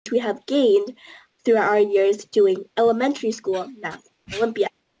which we have gained throughout our years doing elementary school math Olympiad.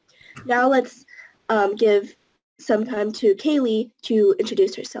 Now let's give some time to Kaylee to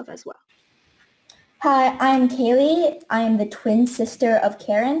introduce herself as well. Hi, I'm Kaylee. I am the twin sister of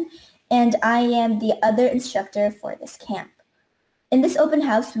Karen, and I am the other instructor for this camp. In this open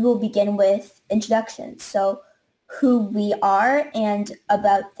house, we will begin with introductions, so who we are and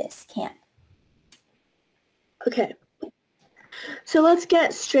about this camp. Okay, so let's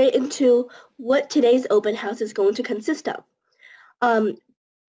get straight into what today's open house is going to consist of.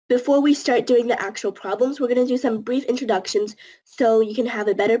 Before we start doing the actual problems, we're going to do some brief introductions so you can have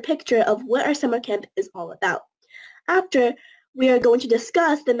a better picture of what our summer camp is all about. After, we are going to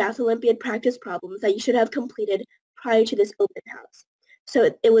discuss the Math Olympiad practice problems that you should have completed prior to this open house. So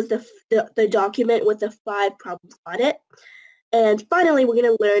it was the document with the 5 problems on it. And finally, we're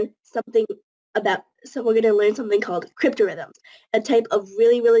going to learn something called cryptorhythms, a type of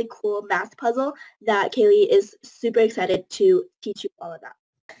really, really cool math puzzle that Kaylee is super excited to teach you all about.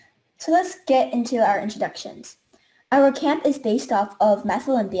 So let's get into our introductions. Our camp is based off of Math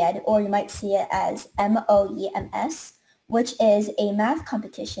Olympiad, or you might see it as MOEMS, which is a math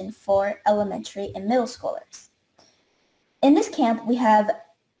competition for elementary and middle schoolers. In this camp, we have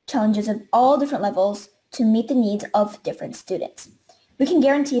challenges of all different levels to meet the needs of different students. We can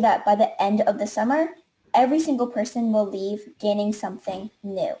guarantee that by the end of the summer, every single person will leave gaining something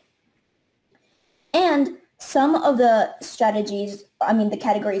new. And some of the the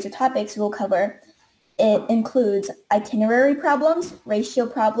categories or topics we'll cover, it includes itinerary problems, ratio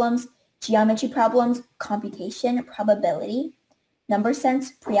problems, geometry problems, computation, probability, number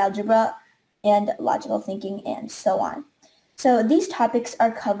sense, pre-algebra, and logical thinking, and so on. So these topics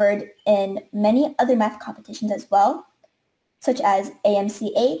are covered in many other math competitions as well, such as AMC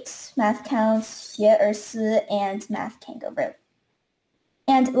 8, Math Counts, 学而思, and Math Kangaroo.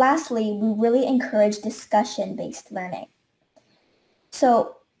 And lastly, we really encourage discussion-based learning.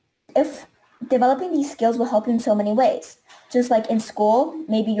 So if developing these skills will help you in so many ways. Just like in school,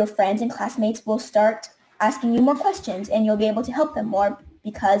 maybe your friends and classmates will start asking you more questions and you'll be able to help them more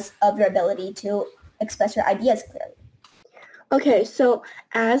because of your ability to express your ideas clearly. Okay, so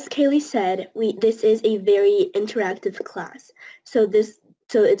as Kaylee said, this is a very interactive class. So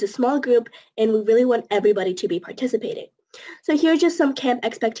it's a small group and we really want everybody to be participating. So here are just some camp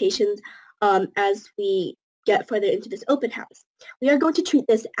expectations as we get further into this open house. We are going to treat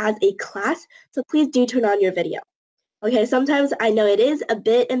this as a class, so please do turn on your video. Okay, sometimes I know it is a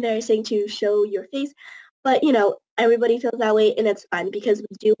bit embarrassing to show your face, but everybody feels that way and it's fine because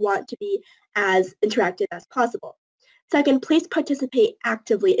we do want to be as interactive as possible. Second, please participate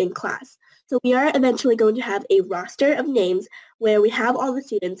actively in class. So we are eventually going to have a roster of names where we have all the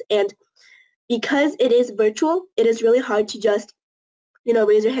students, and because it is virtual, it is really hard to just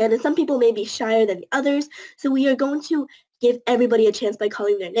raise your hand, and some people may be shyer than the others, so we are going to give everybody a chance by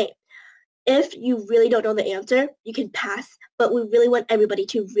calling their name. If you really don't know the answer, you can pass, but we really want everybody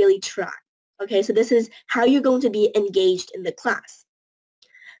to really try. Okay, so this is how you're going to be engaged in the class.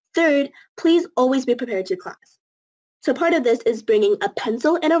 Third, please always be prepared to class. So part of this is bringing a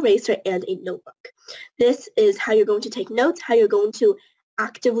pencil, an eraser, and a notebook. This is how you're going to take notes, how you're going to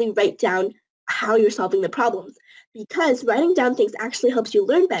actively write down how you're solving the problems, because writing down things actually helps you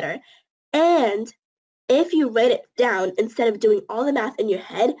learn better. And if you write it down instead of doing all the math in your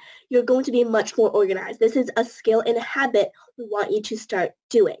head, you're going to be much more organized. This is a skill and a habit we want you to start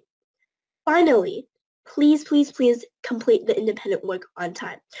doing. Finally, please, please, please complete the independent work on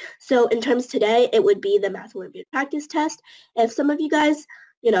time. So in terms today, it would be the Math Olympiad practice test. If some of you guys,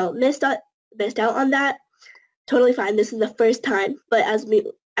 missed out on that, totally fine. This is the first time, but as we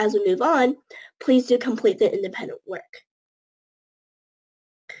move on, please do complete the independent work.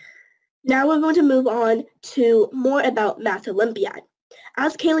 Now we're going to move on to more about Math Olympiad.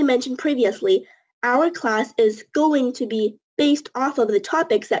 As Kaylee mentioned previously, our class is going to be based off of the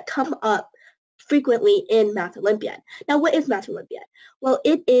topics that come up frequently in Math Olympiad. Now, what is Math Olympiad? Well,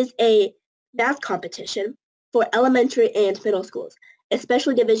 it is a math competition for elementary and middle schools.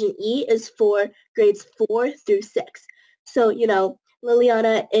 Especially Division E is for grades 4 through 6. So,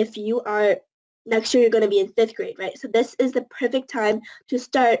 Liliana, if you are, next year you're going to be in 5th grade, right? So this is the perfect time to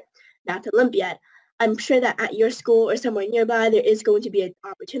start Math Olympiad. I'm sure that at your school or somewhere nearby, there is going to be an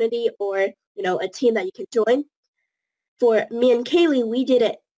opportunity or, a team that you can join. For me and Kaylee, we did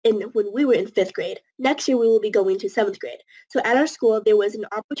it when we were in 5th grade. Next year, we will be going to 7th grade. So at our school, there was an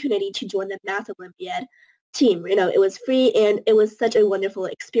opportunity to join the Math Olympiad team. It was free, and it was such a wonderful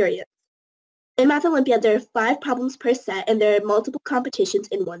experience. In Math Olympiad, there are 5 problems per set, and there are multiple competitions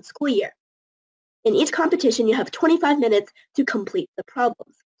in one school year. In each competition, you have 25 minutes to complete the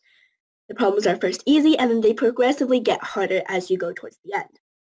problems. The problems are first easy, and then they progressively get harder as you go towards the end.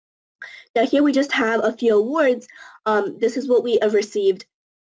 Now here we just have a few awards. This is what we have received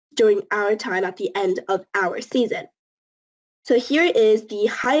during our time at the end of our season. So here is the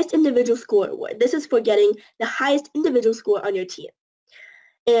highest individual score award. This is for getting the highest individual score on your team.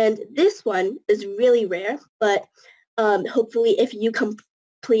 And this one is really rare, but hopefully if you complete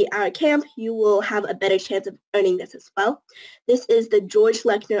our camp, you will have a better chance of earning this as well. This is the George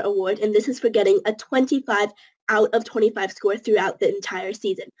Lechner Award, and this is for getting a 25 out of 25 score throughout the entire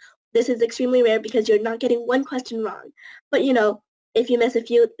season. This is extremely rare because you're not getting one question wrong. But you know, if you miss a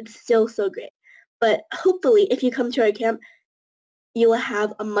few, it's still so great. But hopefully, if you come to our camp, you will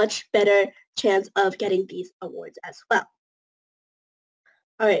have a much better chance of getting these awards as well.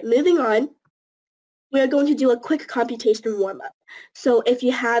 All right, moving on. We are going to do a quick computation warm-up. So if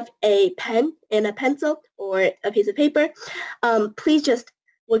you have a pen and a pencil or a piece of paper, please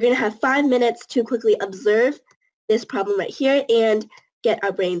we're going to have 5 minutes to quickly observe this problem right here and get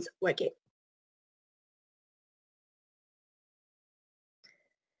our brains working.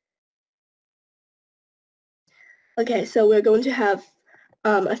 Okay, so we're going to have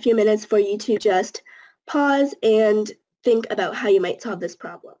a few minutes for you to just pause and think about how you might solve this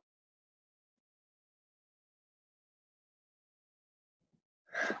problem.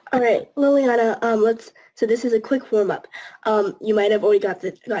 All right, Liliana, so this is a quick warm-up. You might have already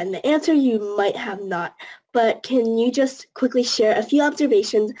gotten the answer, you might have not, but can you just quickly share a few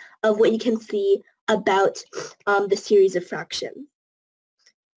observations of what you can see about the series of fractions?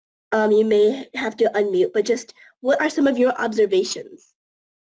 You may have to unmute, but just what are some of your observations?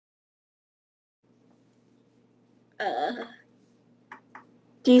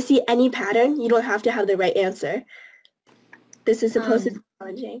 Do you see any pattern? You don't have to have the right answer. This is supposed to be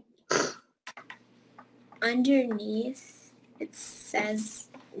challenging. Underneath, it says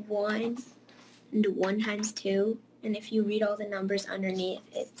 1 and 1 times 2. And if you read all the numbers underneath,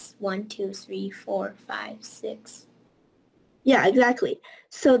 it's 1, 2, 3, 4, 5, 6. Yeah, exactly.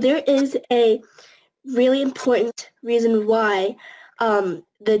 So there is a really important reason why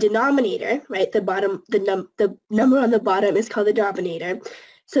the denominator, right, the number on the bottom is called the denominator.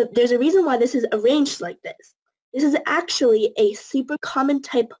 So there's a reason why this is arranged like this. This is actually a super common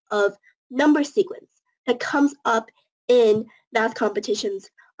type of number sequence that comes up in math competitions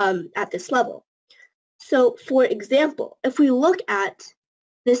at this level. So for example, if we look at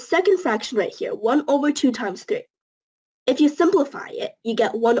this second fraction right here, 1 over 2 times 3, if you simplify it, you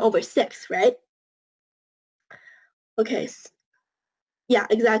get 1 over 6, right? Okay, yeah,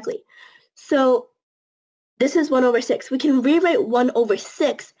 exactly. So this is 1 over 6. We can rewrite 1 over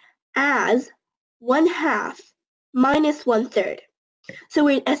 6 as 1/2 minus 1/3. So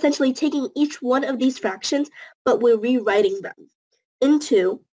we're essentially taking each one of these fractions, but we're rewriting them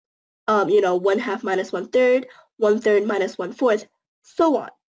into, 1/2 minus 1/3, 1/3 minus 1/4, so on.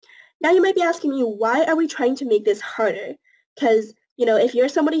 Now you might be asking me, why are we trying to make this harder? Because, if you're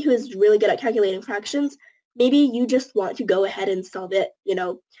somebody who is really good at calculating fractions, maybe you just want to go ahead and solve it,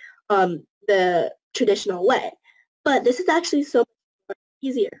 the traditional way. But this is actually so much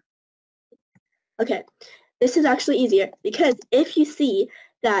easier. Okay, this is actually easier because if you see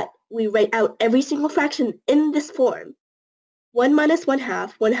that we write out every single fraction in this form, 1 minus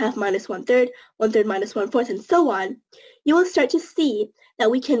 1/2, 1/2 minus 1/3, 1/3 minus 1/4, and so on, you will start to see that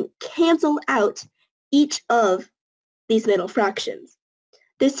we can cancel out each of these middle fractions.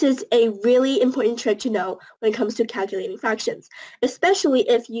 This is a really important trick to know when it comes to calculating fractions, especially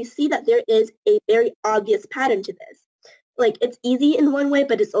if you see that there is a very obvious pattern to this. Like, it's easy in one way,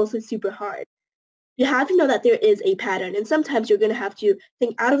 but it's also super hard. You have to know that there is a pattern, and sometimes you're going to have to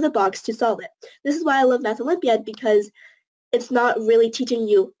think out of the box to solve it. This is why I love Math Olympiad, because it's not really teaching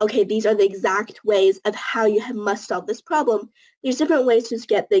you, okay, these are the exact ways of how you must solve this problem. There's different ways to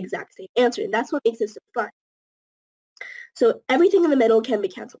get the exact same answer, and that's what makes it so fun. So everything in the middle can be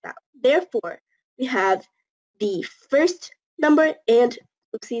canceled out. Therefore, we have the first number and,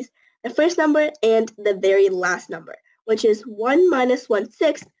 the first number and the very last number, which is 1 minus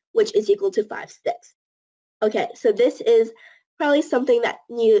 1/6, which is equal to 5/6. Okay, so this is probably something that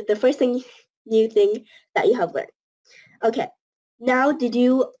the first thing new thing that you have learned. Okay, now do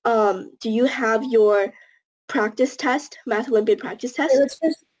you have your practice test, Math Olympiad practice test?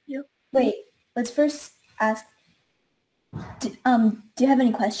 Let's first ask, do you have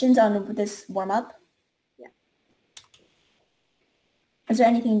any questions on this warm-up? Yeah. Is there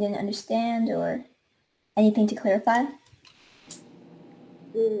anything you didn't understand or anything to clarify?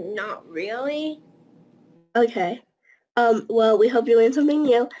 Not really. Okay. Well, we hope you learned something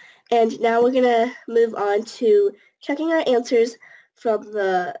new. And now we're going to move on to checking our answers from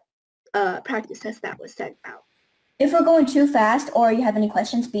the practice test that was sent out. If we're going too fast or you have any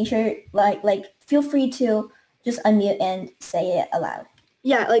questions, be sure, feel free to just unmute and say it aloud.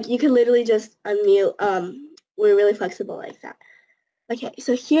 Yeah, like you can literally just unmute. We're really flexible like that. Okay,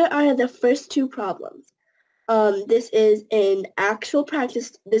 so here are the first two problems. This is an actual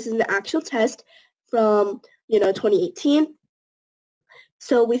practice. This is an actual test from 2018.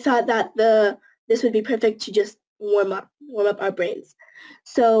 So we thought that this would be perfect to just warm up our brains.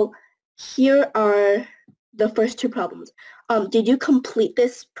 So here are the first two problems. Did you complete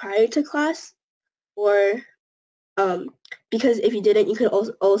this prior to class, or because if you didn't, you could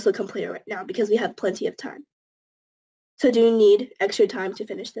also complete it right now because we have plenty of time. So do you need extra time to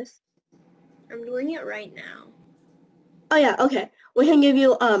finish this? I'm doing it right now. Oh yeah, okay. We can give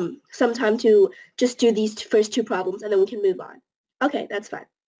you some time to just do these first two problems and then we can move on. Okay, that's fine.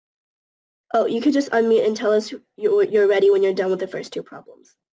 Oh, you could just unmute and tell us you're ready when you're done with the first two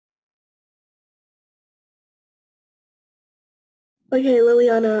problems. Okay,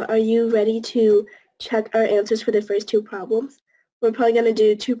 Liliana, are you ready to check our answers for the first two problems? We're probably going to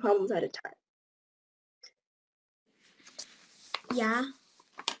do two problems at a time. Yeah.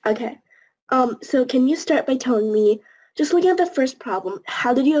 Okay. So can you start by telling me, just looking at the first problem,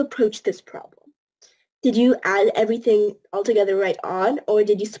 how did you approach this problem? Did you add everything all together right on, or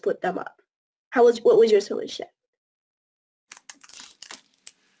did you split them up? What was your solution?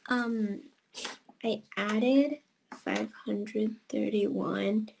 I added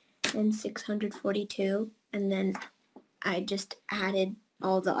 531 and 642, and then I just added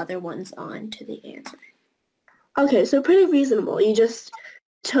all the other ones on to the answer. Okay, so pretty reasonable. You just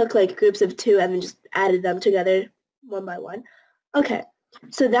took like groups of two and then just added them together one by one. Okay,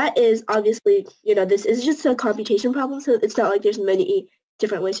 so that is obviously, this is just a computation problem, so it's not like there's many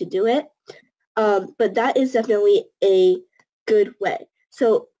different ways to do it. But that is definitely a good way.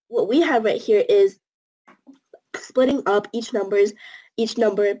 So what we have right here is splitting up each number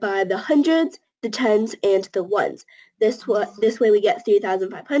by the hundreds, the tens, and the ones. This way we get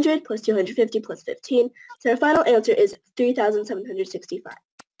 3,500 plus 250 plus 15. So our final answer is 3,765.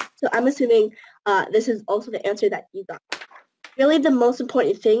 So I'm assuming this is also the answer that you got. Really, the most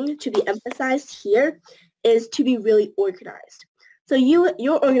important thing to be emphasized here is to be really organized. So your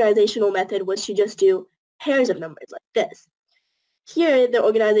organizational method was to just do pairs of numbers like this. Here, the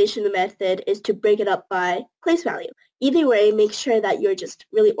organizational method is to break it up by place value. Either way, make sure that you're just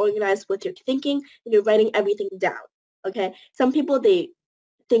really organized with your thinking and you're writing everything down, okay? Some people, they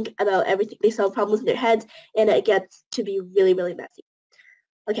think about everything. They solve problems in their heads, and it gets to be really, really messy.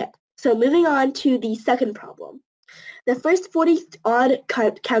 Okay, so moving on to the second problem. The first 40 odd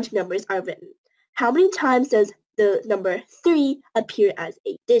counting numbers are written. How many times does the number 3 appear as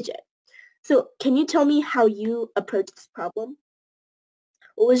a digit? So can you tell me how you approached this problem?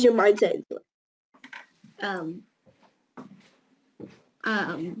 What was your mindset into it?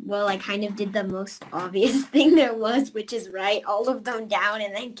 Well, I kind of did the most obvious thing there was, which is write all of them down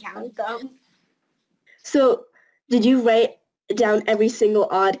and then count them. So did you write down every single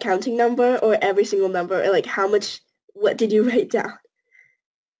odd counting number or every single number, or like what did you write down?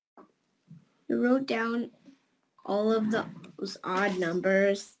 I wrote down all of those odd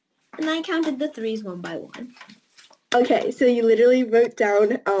numbers and I counted the threes one by one. Okay, so you literally wrote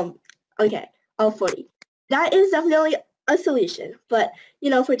down, all 40. That is definitely a solution, but,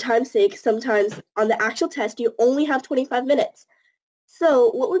 for time's sake, sometimes on the actual test, you only have 25 minutes.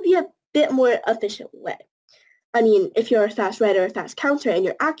 So what would be a bit more efficient way? I mean, if you're a fast writer or a fast counter and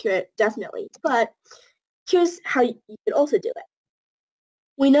you're accurate, definitely, but here's how you could also do it.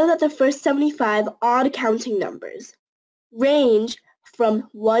 We know that the first 75 odd counting numbers range from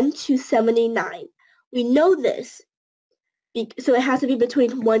 1 to 79. We know this, so it has to be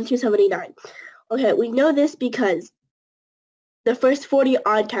between 1 to 79. Okay, we know this because the first 40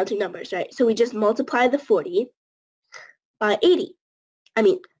 odd counting numbers, right? So we just multiply the 40 by 80.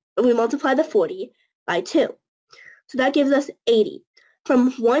 We multiply the 40 by 2. So that gives us 80.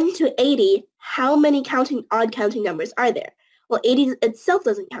 From 1 to 80, how many odd counting numbers are there? Well, 80 itself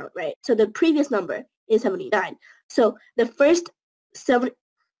doesn't count, right? So the previous number is 79. So this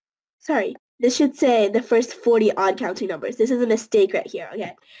should say the first 40 odd counting numbers. This is a mistake right here,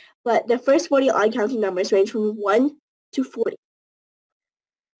 okay? But the first 40 odd counting numbers range from 1 to 40.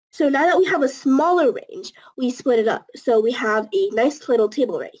 So now that we have a smaller range, we split it up. So we have a nice little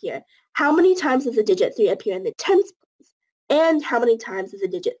table right here. How many times does the digit 3 appear in the tens place? And how many times does the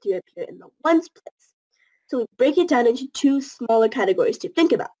digit 3 appear in the ones place? So we break it down into two smaller categories to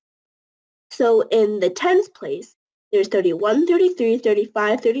think about. So in the tens place, there's 31, 33,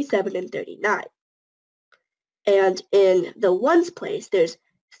 35, 37, and 39. And in the ones place, there's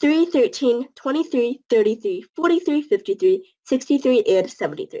 3, 13, 23, 33, 43, 53, 63, and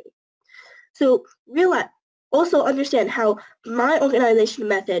 73. So also understand how my organization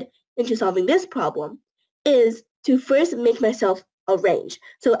method into solving this problem is to first make myself a range.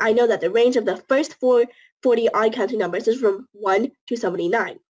 So I know that the range of the first 40 odd counting numbers is from 1 to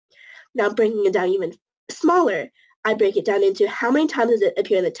 79. Now breaking it down even smaller, I break it down into how many times does it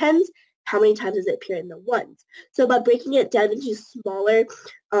appear in the tens, how many times does it appear in the ones. So by breaking it down into smaller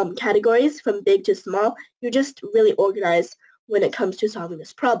categories from big to small, you're just really organized when it comes to solving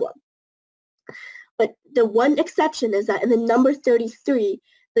this problem. But the one exception is that in the number 33,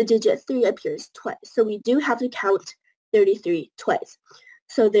 the digit 3 appears twice. So we do have to count 33 twice.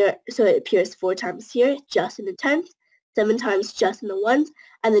 So it appears 4 times here, just in the tens, 7 times just in the ones,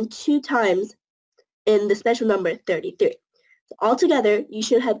 and then 2 times in the special number 33. So altogether, you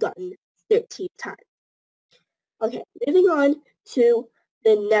should have gotten 13 times. Okay, moving on to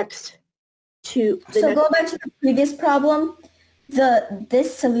the next two. Go back to the previous problem. The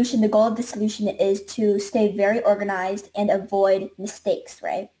goal of this solution is to stay very organized and avoid mistakes,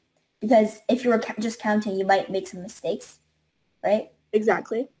 right? Because if you were just counting, you might make some mistakes, right?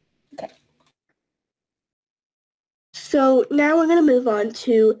 Exactly. Okay. So now we're going to move on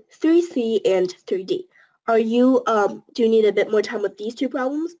to 3C and 3D. Do you need a bit more time with these two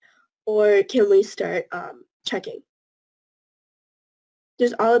problems, or can we start checking?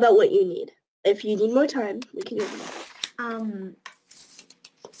 Just all about what you need. If you need more time, we can do that.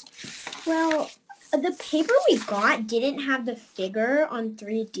 Well, the paper we got didn't have the figure on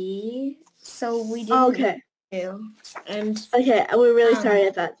 3D, so we didn't. Okay. Do. And okay, we're really sorry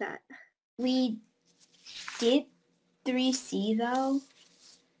about that. We did 3C though.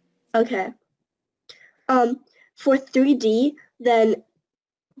 Okay. For 3D, then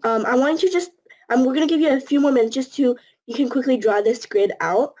I want you to we're gonna give you a few more minutes just to you can quickly draw this grid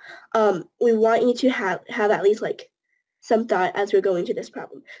out. We want you to have at least like some thought as we're going to this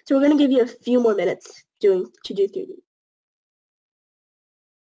problem. So we're gonna give you a few more minutes to do 3D.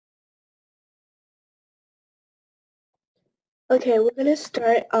 Okay, we're gonna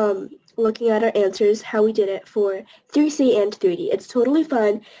start looking at our answers, how we did it for 3C and 3D. It's totally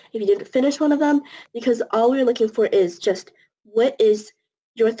fine if you didn't finish one of them because all we're looking for is just what is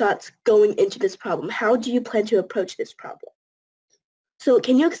your thoughts going into this problem? How do you plan to approach this problem? So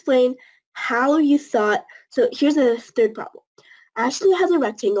can you explain how you thought, so here's a third problem. Ashley has a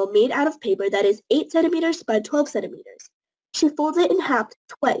rectangle made out of paper that is 8 centimeters by 12 centimeters. She folds it in half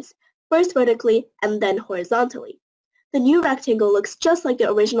twice, first vertically and then horizontally. The new rectangle looks just like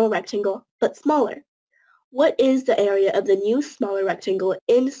the original rectangle, but smaller. What is the area of the new smaller rectangle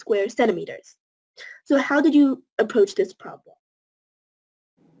in square centimeters? So how did you approach this problem?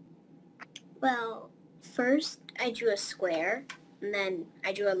 Well, first I drew a square, and then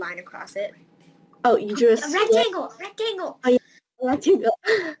I drew a line across it. Oh, you drew a rectangle! Oh, yeah, a rectangle.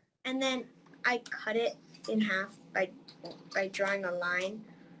 And then I cut it in half by drawing a line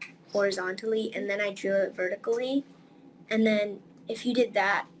horizontally, and then I drew it vertically. And then if you did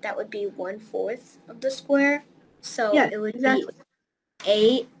that, that would be 1/4 of the square. So yes, it would exactly. be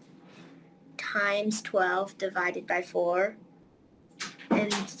 8 times 12 divided by 4.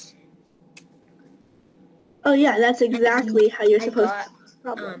 And oh yeah, that's exactly how you're supposed to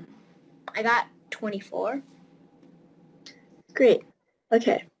problem. I got 24. Great.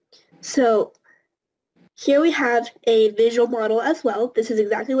 Okay. So here we have a visual model as well. This is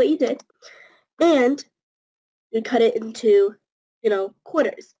exactly what you did. And we cut it into,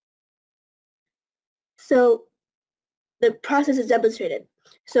 quarters. So the process is demonstrated.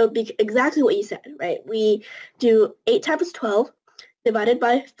 So exactly what you said, right? We do 8 times 12 divided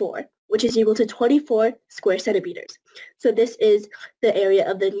by 4, which is equal to 24 square centimeters. So this is the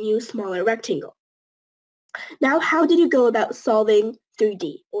area of the new smaller rectangle. Now, how did you go about solving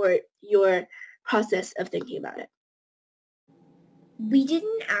 3D or your process of thinking about it? We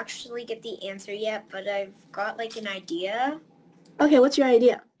didn't actually get the answer yet, but I've got like an idea. Okay, what's your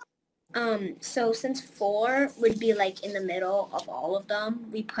idea? So since 4 would be like in the middle of all of them,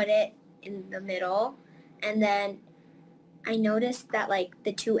 we put it in the middle, and then I noticed that like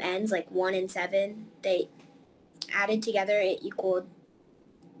the two ends, like 1 and 7, they added together, it equaled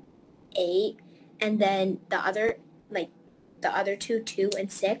 8, and then the other two, 2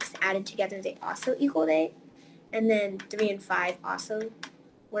 and 6, added together, they also equaled 8, and then 3 and 5 also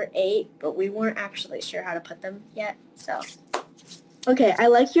were 8, but we weren't actually sure how to put them yet, so. Okay, I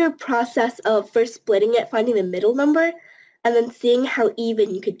like your process of first splitting it, finding the middle number, and then seeing how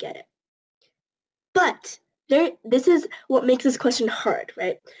even you could get it. But this is what makes this question hard,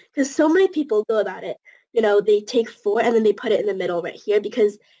 right? Because so many people go about it they take 4 and then they put it in the middle right here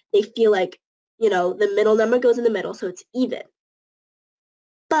because they feel like, the middle number goes in the middle, so it's even.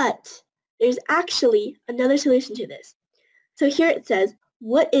 But there's actually another solution to this. So here it says,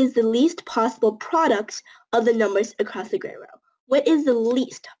 what is the least possible product of the numbers across the gray row? What is the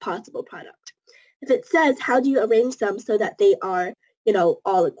least possible product? If it says, how do you arrange them so that they are,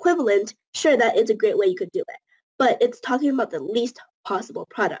 all equivalent, sure, that is a great way you could do it. But it's talking about the least possible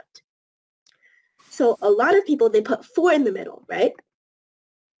product. So a lot of people, they put 4 in the middle, right?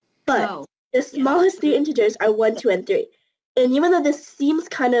 But the smallest 3 integers are 1, 2, and 3. And even though this seems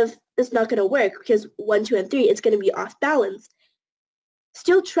it's not going to work because 1, 2, and 3, it's going to be off balance,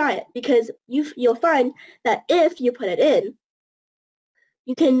 still try it because you'll find that if you put it in,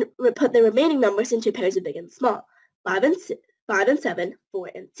 you can put the remaining numbers into pairs of big and small, 5 and 7,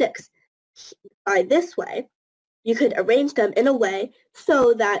 4 and 6. By this way, you could arrange them in a way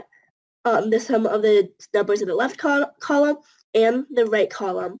so that the sum of the numbers in the left column and the right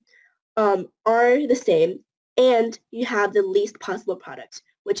column are the same, and you have the least possible product,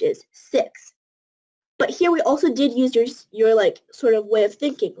 which is 6. But here we also did use your sort of way of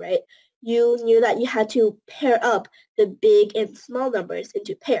thinking, right? You knew that you had to pair up the big and small numbers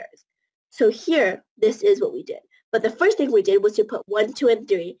into pairs. So here, this is what we did. But the first thing we did was to put 1, 2, and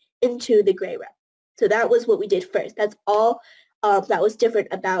 3 into the gray row. So that was what we did first. That's all that was different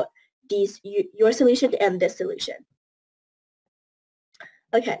about your solution and this solution.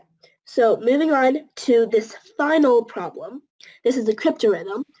 Okay, so moving on to this final problem. This is a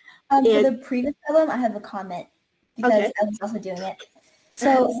cryptorhythm. For the previous problem, I have a comment because I was also doing it.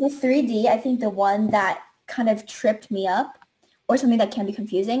 So for 3D, I think the one that kind of tripped me up or something that can be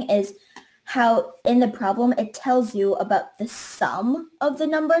confusing is how in the problem it tells you about the sum of the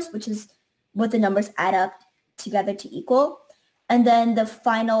numbers, which is what the numbers add up together to equal. And then the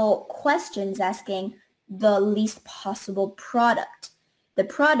final question is asking the least possible product. The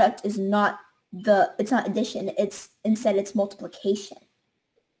product is it's not addition, instead it's multiplication.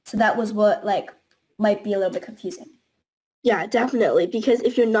 So that was what might be a little bit confusing. Yeah, definitely, because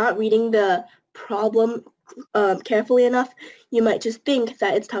if you're not reading the problem carefully enough, you might just think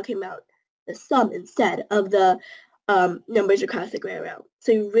that it's talking about the sum instead of the numbers across the gray row.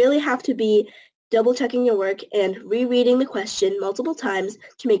 So you really have to be double checking your work and rereading the question multiple times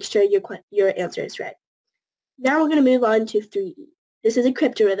to make sure your answer is right. Now we're going to move on to 3E. This is a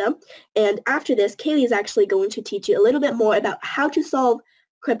cryptorhythm, and after this, Kaylee is actually going to teach you a little bit more about how to solve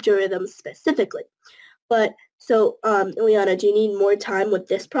cryptorhythms specifically. But so, Liana, do you need more time with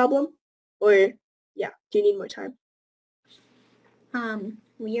this problem? Or, yeah, do you need more time?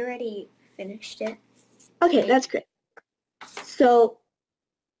 We already finished it. Okay, that's great. So,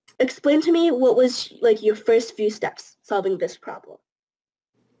 explain to me what was your first few steps solving this problem.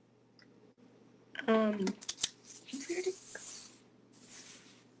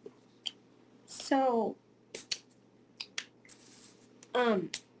 So,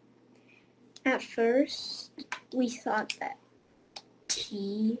 at first, we thought that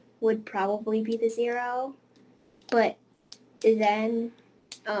t would probably be the 0, but then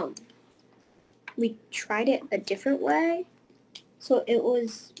we tried it a different way. So it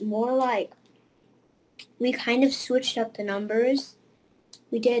was more like we kind of switched up the numbers.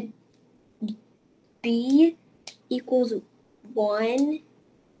 We did b equals 1,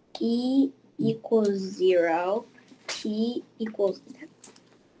 e equals 0, t equals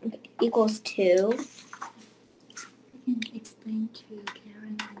 2. You can explain to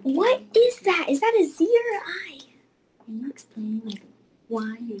Karen. What is that? Is that a Z or an I? Can you explain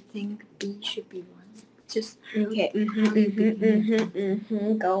why you think B should be 1? Just okay.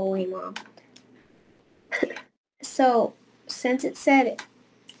 Go away, Mom. So since it said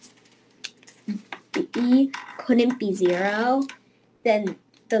B couldn't be 0, then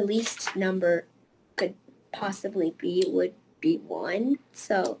the least number could possibly would be 1.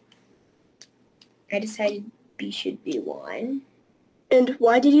 So I decided B should be 1. And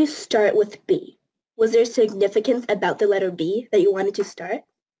why did you start with B? Was there significance about the letter B that you wanted to start?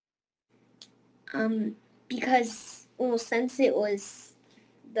 Because, well, since it was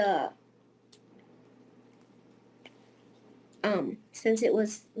the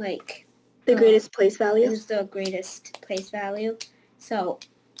greatest place value? It was the greatest place value. So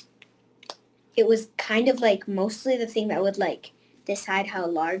it was kind of mostly the thing that would decide how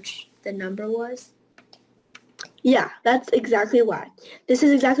large the number was. Yeah, that's exactly why. This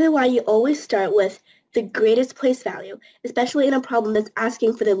is exactly why you always start with the greatest place value, especially in a problem that's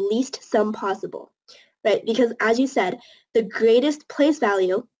asking for the least sum possible, right? Because as you said, the greatest place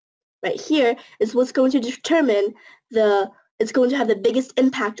value right here is what's going to determine it's going to have the biggest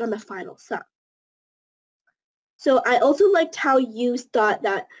impact on the final sum. So I also liked how you thought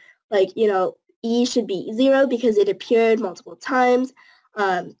that, like, E should be 0 because it appeared multiple times.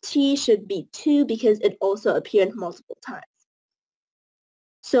 T should be 2 because it also appeared multiple times.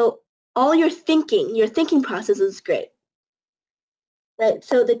 So all your thinking process is great. Right?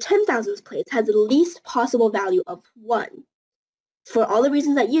 So the 10,000s place has the least possible value of 1. For all the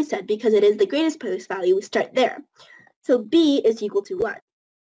reasons that you said, because it is the greatest place value, we start there. So B is equal to 1.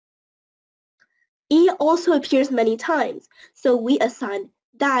 E also appears many times, so we assign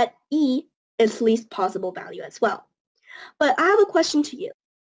that E its least possible value as well. But I have a question to you.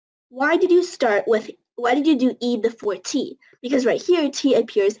 Why did you do E before T? Because right here, T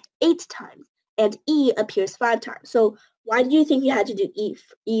appears 8 times, and E appears 5 times. So why did you think you had to do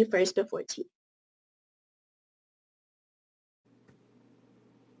E first before T?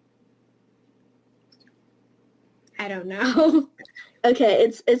 I don't know. Okay,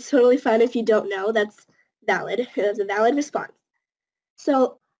 it's totally fine if you don't know. That's valid. That's a valid response.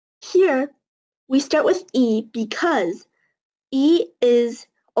 So here we start with E because E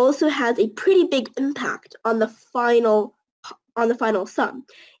also has a pretty big impact on the final sum.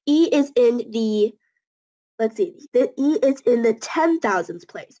 E is in the E is in the 10,000s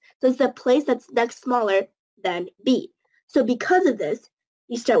place. So it's the place that's next smaller than B. So because of this,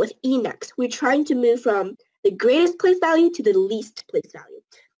 we start with E next. We're trying to move from the greatest place value to the least place value.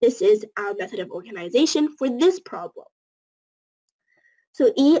 This is our method of organization for this problem.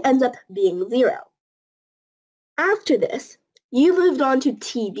 So E ends up being 0. After this, you moved on to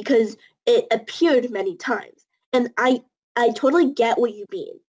T because it appeared many times. And I totally get what you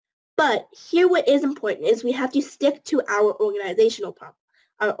mean. But here what is important is we have to stick to our organization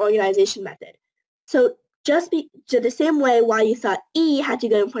method. So just the same way why you thought E had to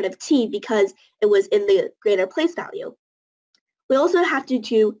go in front of T because it was in the greater place value, we also have to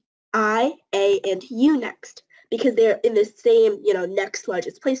do I, A, and U next because they're in the same, next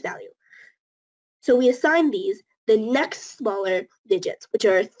largest place value. So we assign these the next smaller digits, which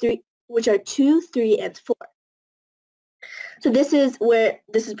are 2, 3, and 4. So this is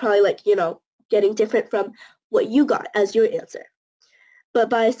probably getting different from what you got as your answer. But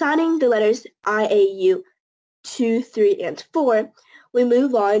by assigning the letters I, A, U, 2, 3, and 4, we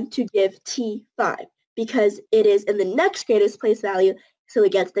move on to give T 5 because it is in the next greatest place value, so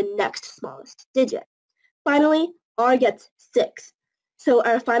it gets the next smallest digit. Finally, R gets 6. So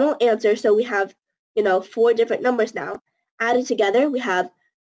our final answer, so we have 4 different numbers now. Added together, we have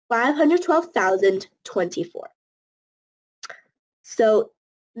 512,024. So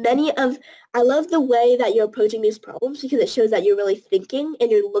I love the way that you're approaching these problems because it shows that you're really thinking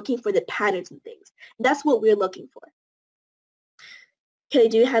and you're looking for the patterns and things. That's what we're looking for. Okay,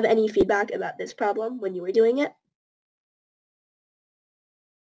 do you have any feedback about this problem when you were doing it?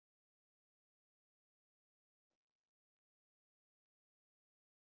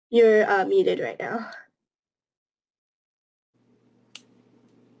 You're muted right now.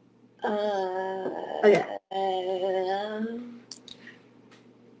 Okay.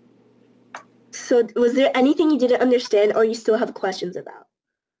 So was there anything you didn't understand or you still have questions about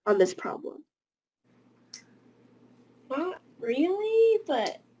on this problem? Not really,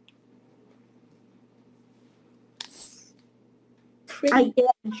 but I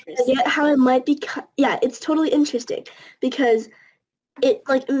get how it might be. Yeah, it's totally interesting because it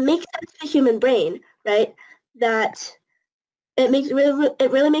makes sense to the human brain, right? That it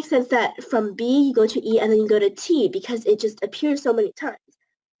really makes sense that from B you go to E and then you go to T because it just appears so many times.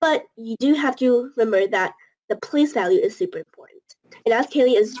 But you do have to remember that the place value is super important. And as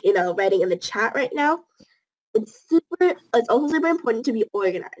Kaylee is writing in the chat right now, it's also super important to be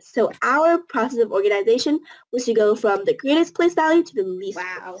organized. So our process of organization was to go from the greatest place value to the least.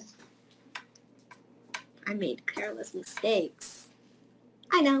 Wow. I made careless mistakes.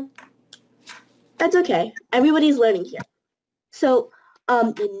 I know. That's okay. Everybody's learning here. So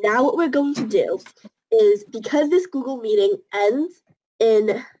now what we're going to do is, because this Google meeting ends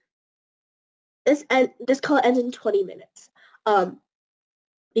in this call ends in 20 minutes.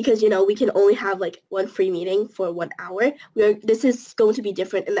 Because we can only have one free meeting for 1 hour. This is going to be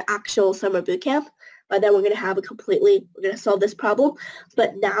different in the actual summer boot camp. But then we're going to solve this problem.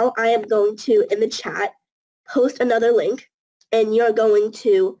 But now I am going to, in the chat, post another link, and we're going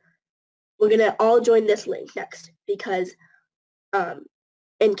to all join this link next because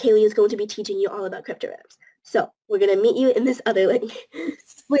and Kaylee is going to be teaching you all about cryptograms. So we're going to meet you in this other link.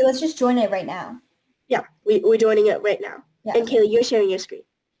 Wait, let's just join it right now. Yeah, we're joining it right now. Yeah, and okay. Kaylee, you're sharing your screen.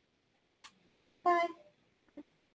 Bye.